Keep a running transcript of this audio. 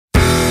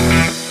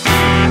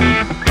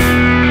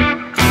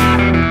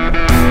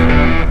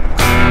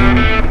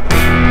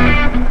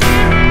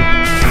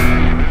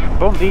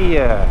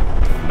dia,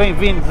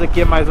 bem-vindos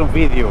aqui a mais um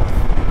vídeo.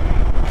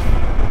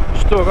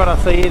 Estou agora a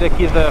sair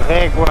aqui da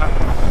Régua,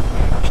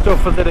 estou a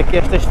fazer aqui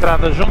esta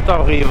estrada junto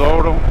ao rio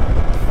Douro,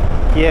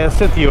 que é a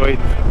 108.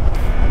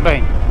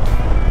 Bem,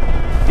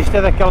 isto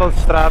é daquelas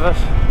estradas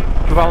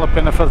que vale a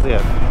pena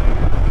fazer.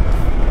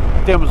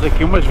 Temos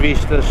aqui umas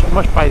vistas,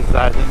 umas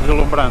paisagens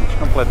deslumbrantes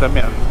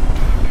completamente.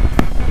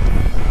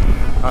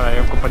 Ora aí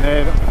um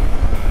companheiro.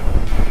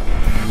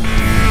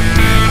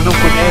 Não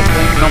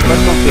conhecem, não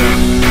percam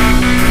tempo.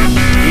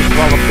 Isto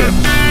vale a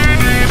pena.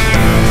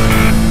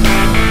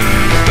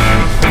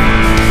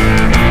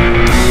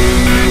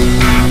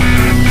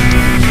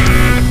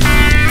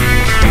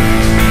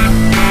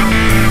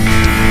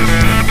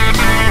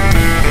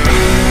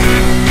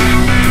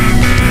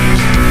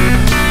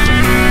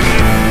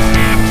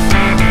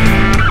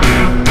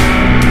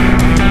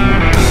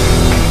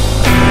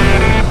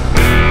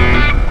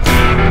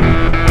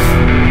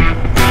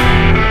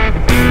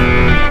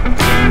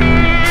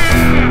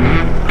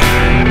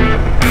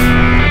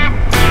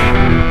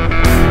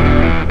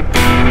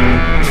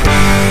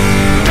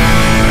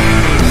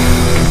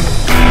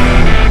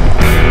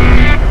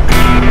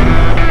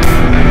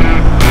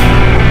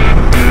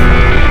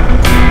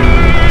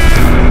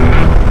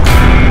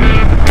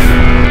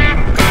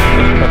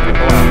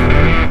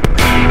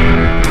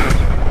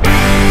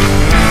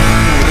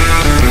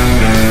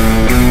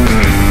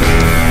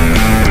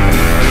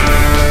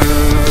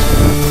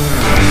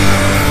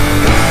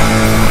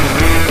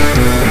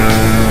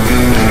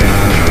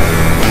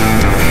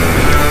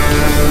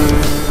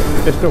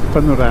 Este é o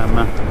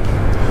panorama,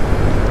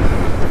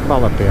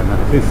 vale a pena,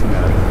 sim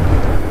senhor.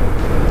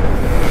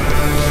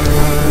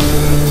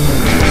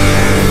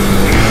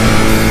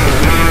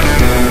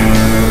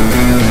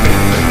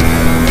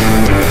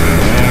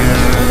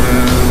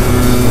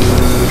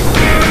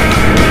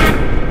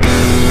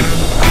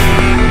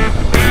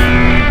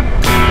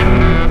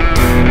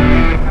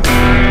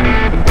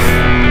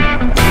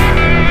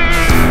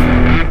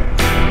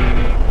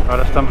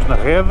 Agora estamos na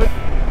rede.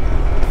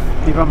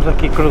 E vamos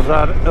aqui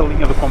cruzar a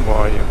linha do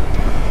comboio.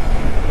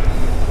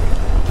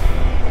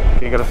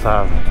 Que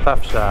engraçado, está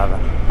fechada.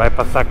 Vai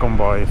passar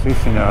comboio, sim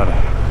senhora.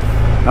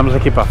 Vamos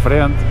aqui para a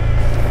frente.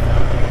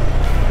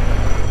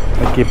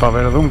 Aqui para a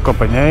beira de um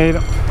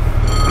companheiro.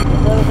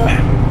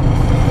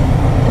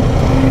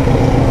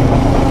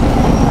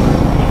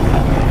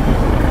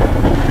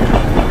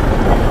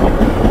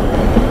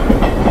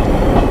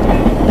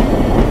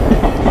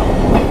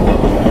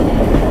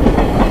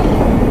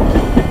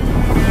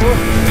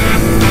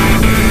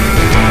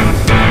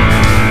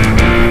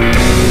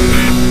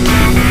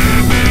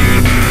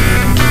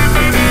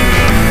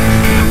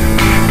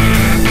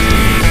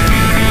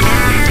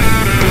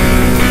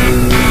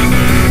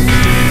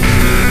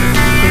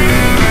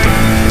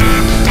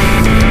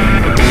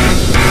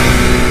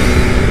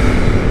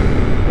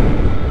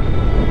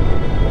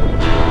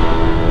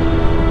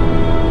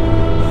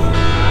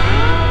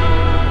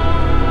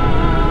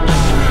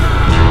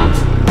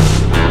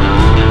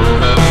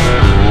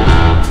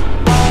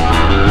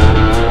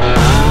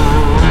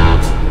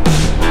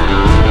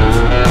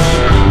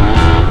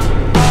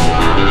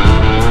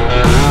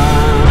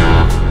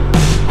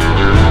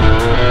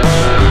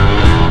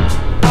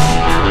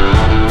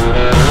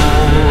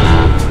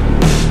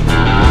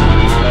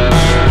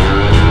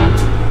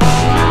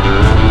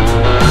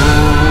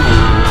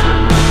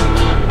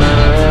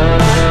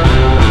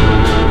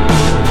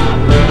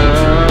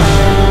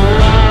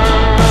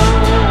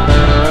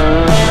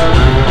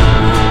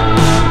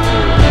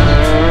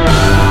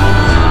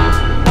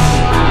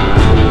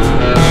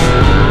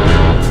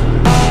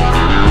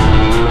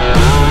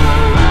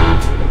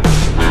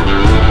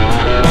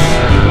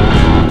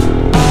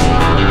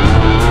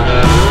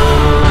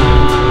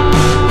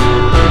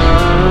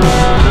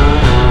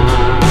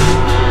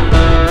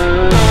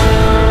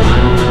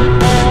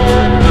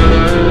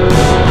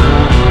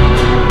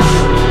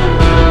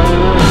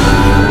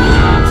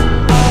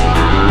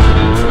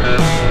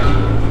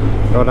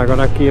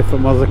 Agora aqui a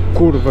famosa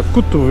curva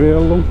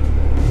cotovelo,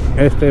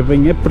 esta é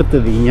bem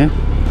apertadinha.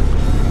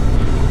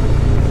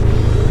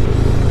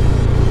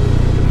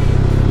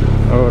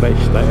 Ora, aí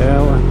está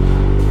ela.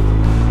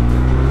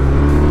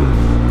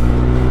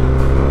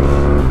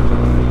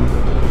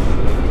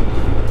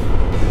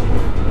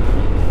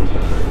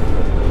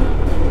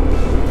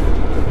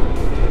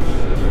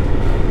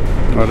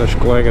 Ora, os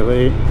colegas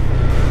aí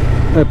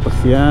a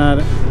passear,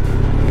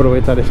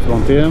 aproveitar este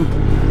bom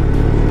tempo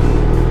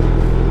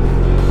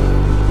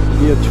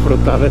e a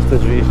desfrutar destas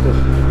vistas.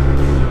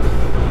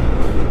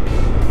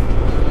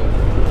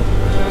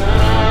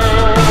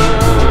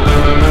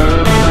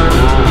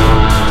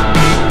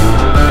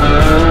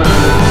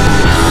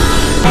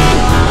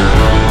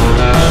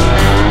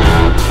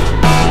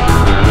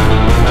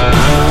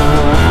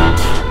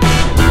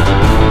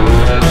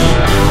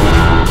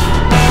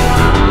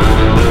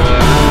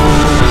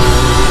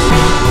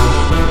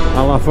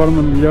 Há lá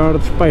forma melhor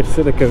de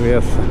espairecer a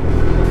cabeça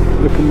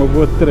do que uma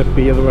boa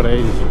terapia do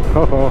arejo.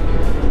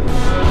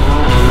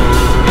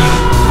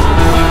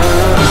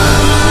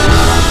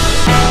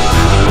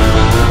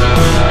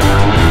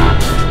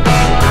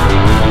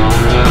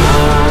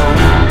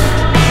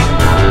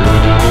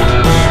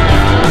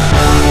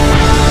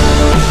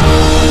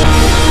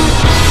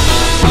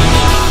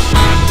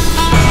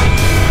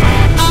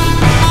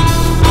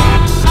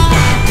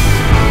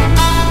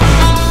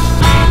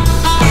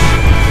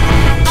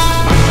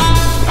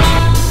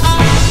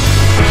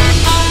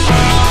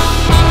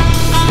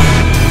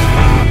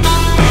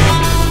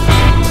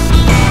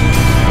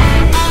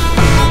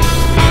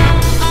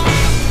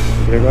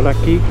 agora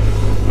aqui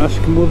acho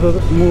que muda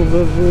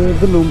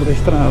de número a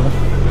estrada,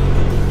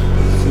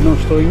 se não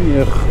estou em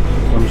erro,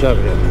 vamos já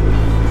ver.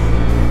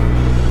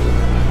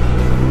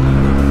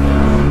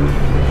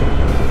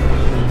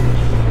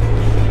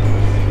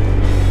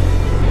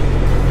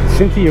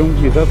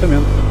 ...101,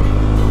 exatamente.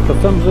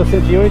 Passamos a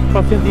 108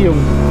 para 101.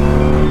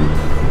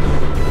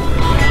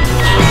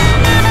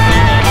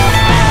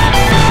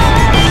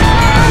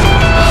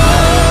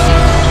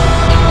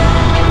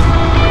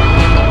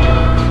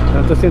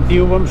 Portanto, a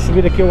 101 vamos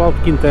subir aqui ao Alto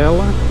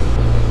Quintela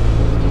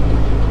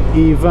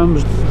e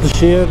vamos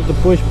descer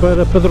depois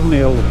para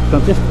Padronelo.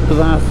 Portanto, este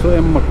pedaço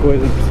é uma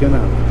coisa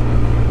impressionante.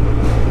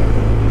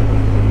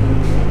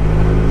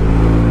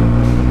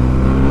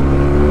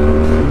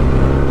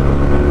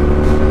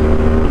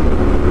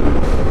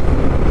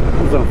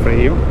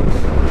 Frio.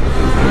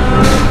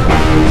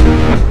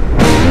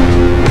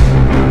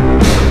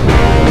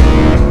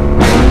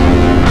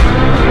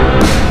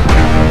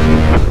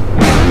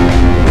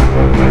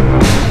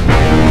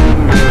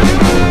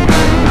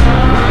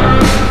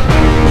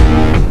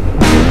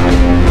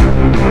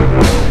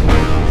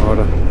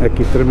 Ora,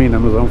 aqui termina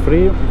Musão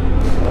Frio.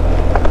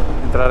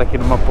 Entrar aqui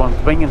numa ponte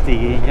bem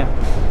antiguinha.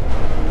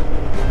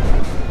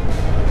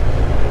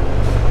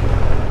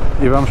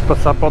 E vamos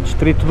passar para o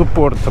distrito do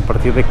Porto, a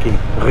partir daqui,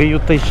 Rio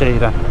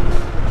Teixeira.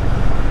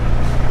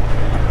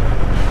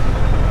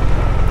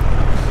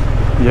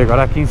 E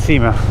agora aqui em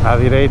cima, à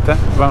direita,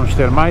 vamos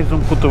ter mais um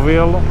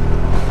cotovelo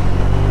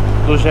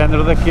do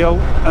género daquele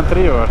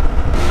anterior.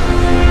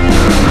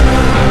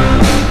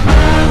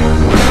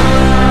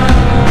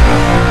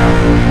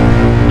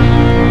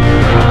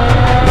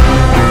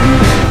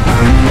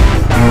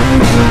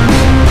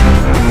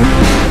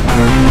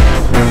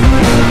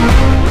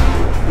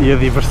 E a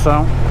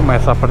diversão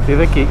começa a partir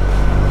daqui.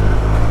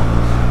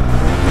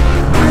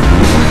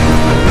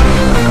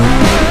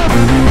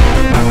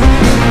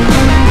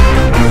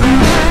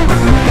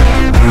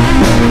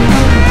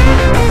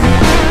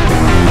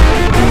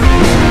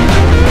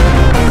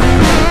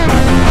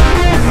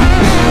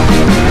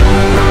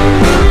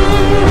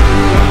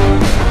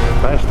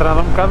 Está a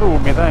estrada um bocado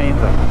úmida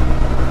ainda.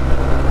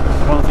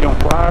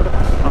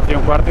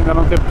 11h15 ainda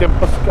não teve tempo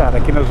para secar.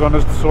 Aqui nas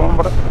zonas de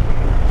sombra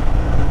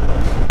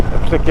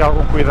temos aqui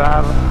algum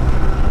cuidado.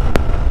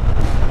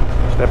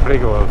 Isto é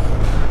perigoso.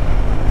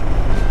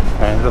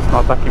 Ainda se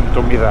nota aqui muita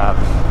umidade.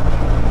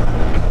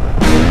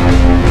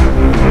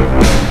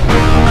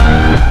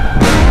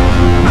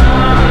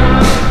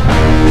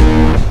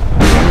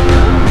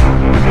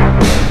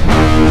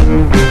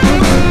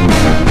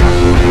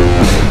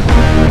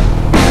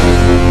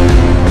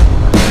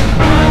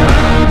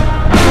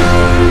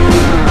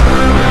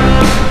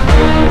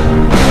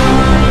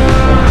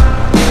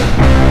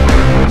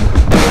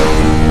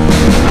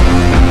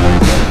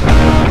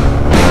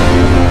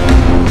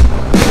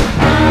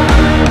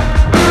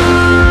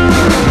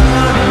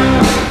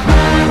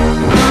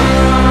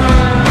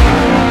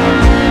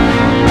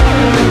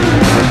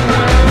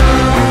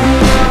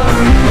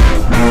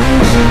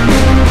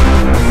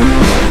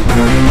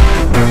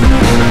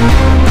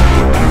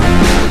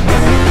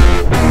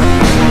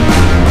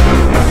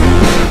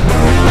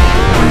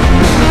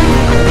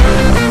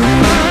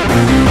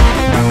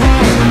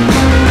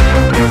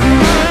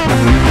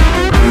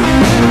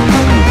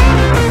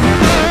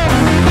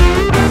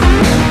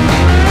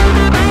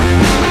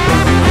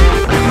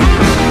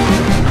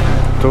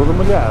 Todo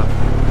molhado.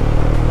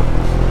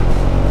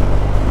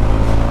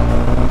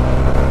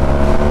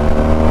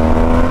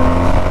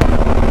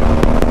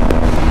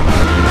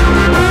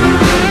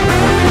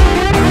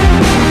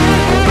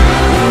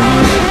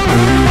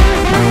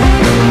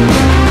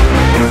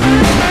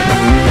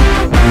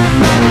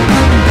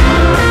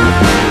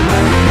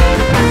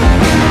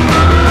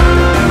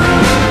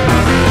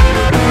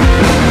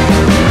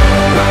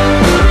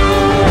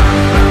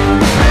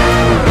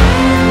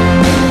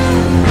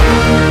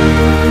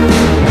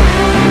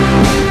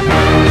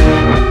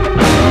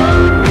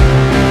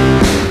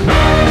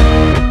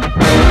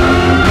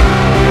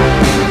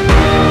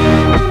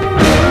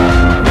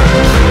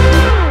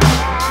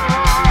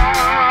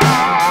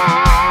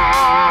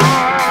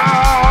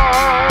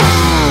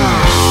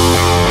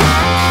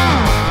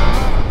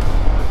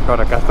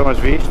 Agora cá estão as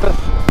vistas,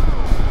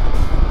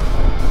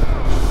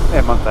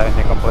 é montanha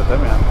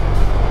completamente.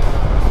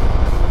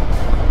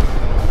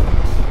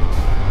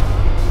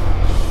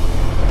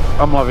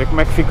 Vamos lá ver como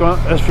é que ficam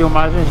as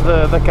filmagens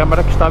da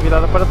câmara que está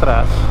virada para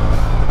trás.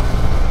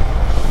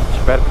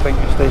 Espero que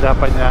esteja a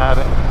apanhar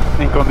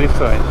em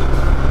condições.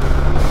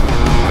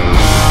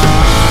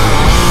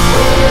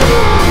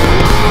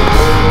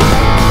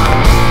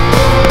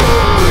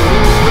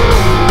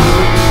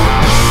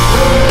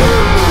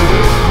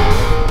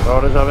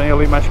 Agora já vem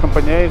ali mais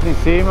companheiros em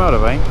cima, ora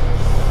bem.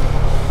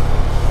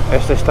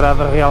 Esta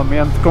estrada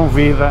realmente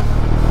convida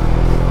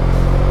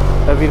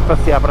a vir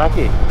passear para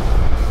aqui.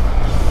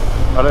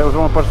 Ora, eles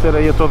vão aparecer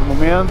aí a todo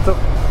momento,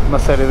 uma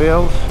série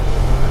deles.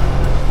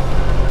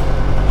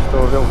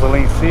 Estou a vê-los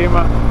ali em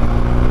cima.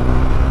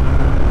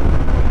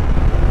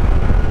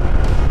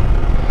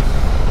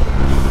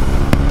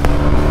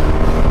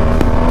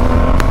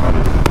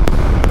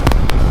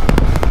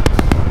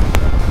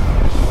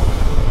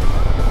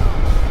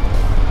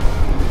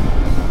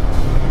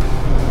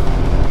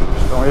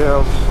 com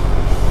eles.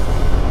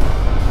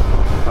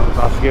 Vamos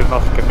lá seguir o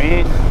nosso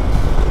caminho.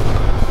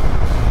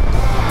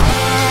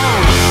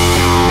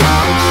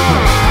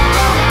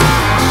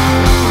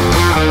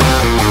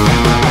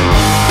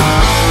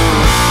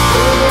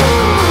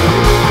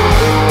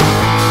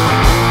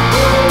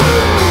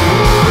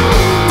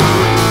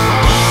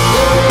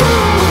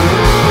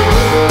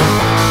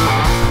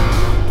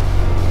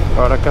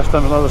 Agora cá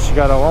estamos nós a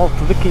chegar ao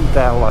Alto de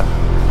Quintela.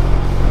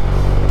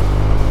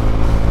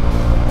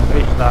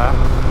 Aí está.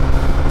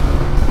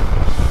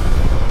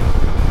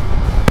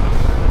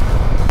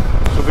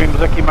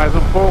 Subimos aqui mais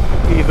um pouco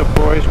e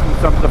depois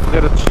começamos a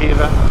fazer a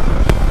descida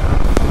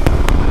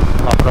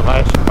lá para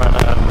baixo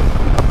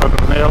para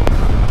Dornelo.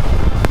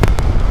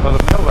 Para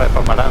Dornelo é para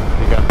Amarante,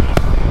 digamos.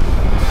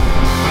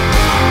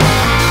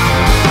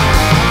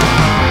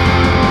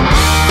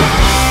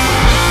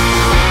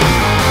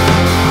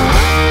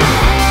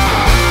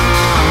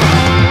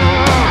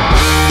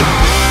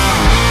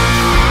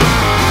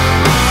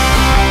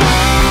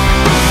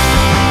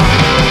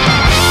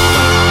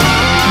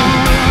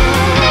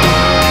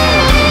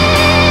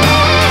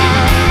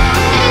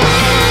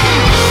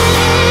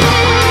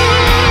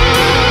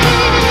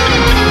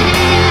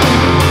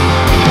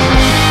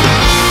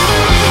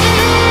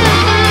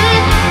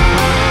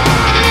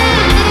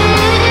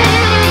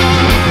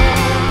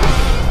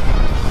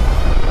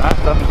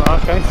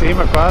 Cá em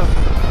cima quase,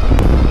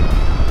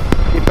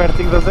 e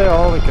pertinho das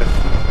eólicas.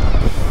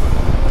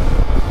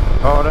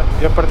 Ora,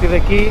 e a partir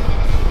daqui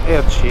é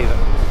a descida.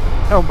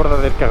 É um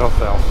verdadeiro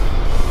carrossel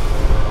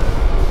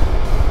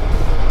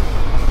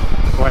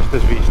com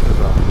estas vistas,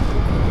 ó.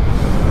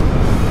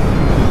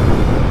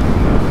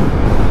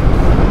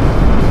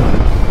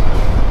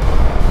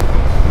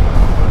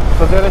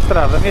 Fazer a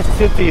estrada neste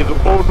sentido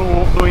ou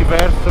no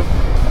inverso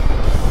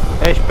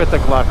é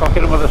espetacular,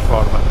 qualquer uma das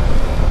formas.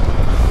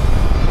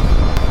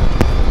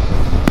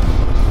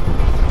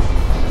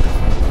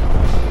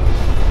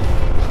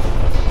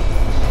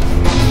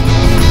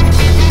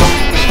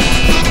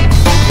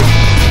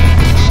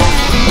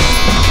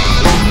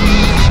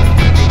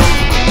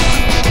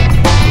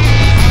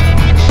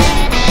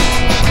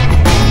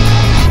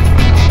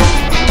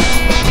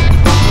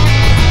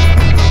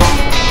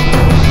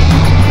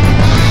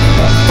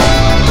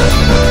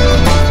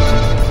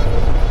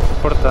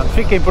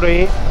 Fiquem por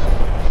aí,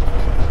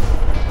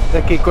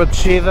 daqui com a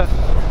descida.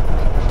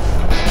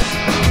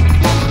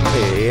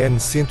 É a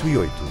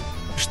N108,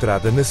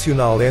 Estrada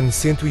Nacional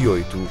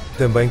N108,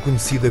 também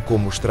conhecida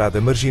como Estrada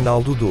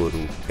Marginal do Douro,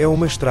 é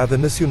uma estrada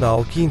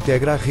nacional que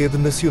integra a Rede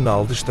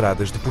Nacional de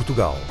Estradas de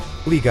Portugal.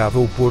 Ligava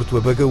o Porto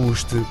a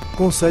Bagaúste,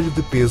 concelho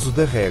de Peso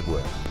da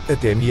Régua.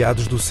 Até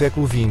meados do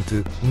século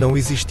XX, não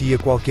existia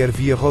qualquer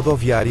via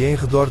rodoviária em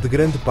redor de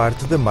grande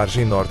parte da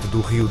margem norte do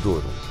Rio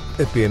Douro.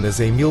 Apenas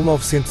em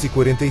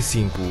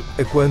 1945,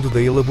 a quando da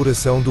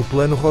elaboração do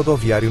Plano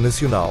Rodoviário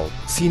Nacional,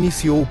 se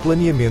iniciou o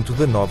planeamento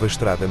da nova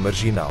estrada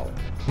marginal.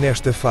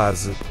 Nesta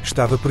fase,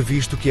 estava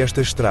previsto que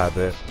esta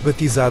estrada,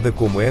 batizada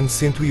como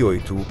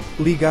N108,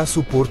 ligasse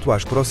o Porto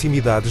às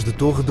proximidades de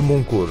Torre de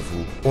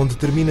Moncorvo, onde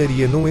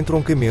terminaria num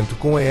entroncamento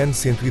com a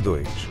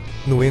N102.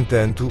 No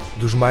entanto,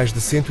 dos mais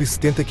de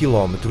 170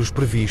 km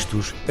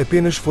previstos,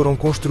 apenas foram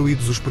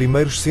construídos os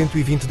primeiros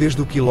 120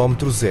 desde o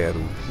quilómetro 0,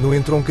 no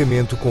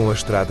entroncamento com a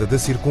estrada da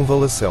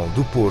Circunvalação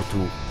do Porto,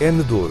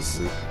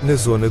 N12, na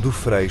zona do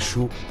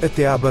Freixo,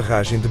 até à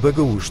barragem de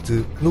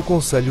Bagaúste, no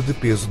concelho de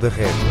Peso da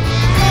Régua.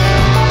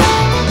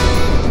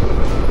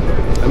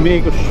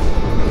 Amigos,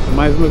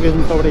 mais uma vez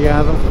muito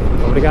obrigado.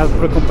 Obrigado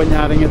por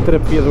acompanharem a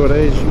terapia do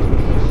Arejo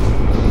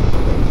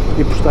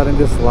e por estarem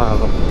desse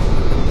lado.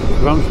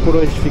 Vamos por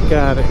hoje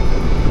ficar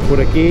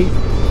por aqui.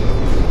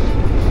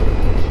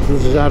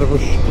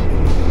 Desejar-vos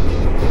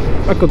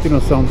a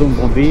continuação de um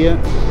bom dia.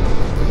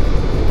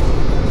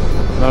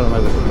 Nada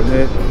mais a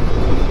companhia.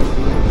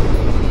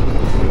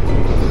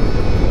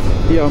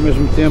 E ao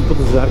mesmo tempo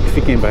desejar que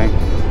fiquem bem.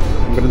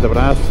 Um grande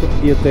abraço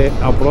e até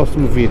ao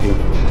próximo vídeo.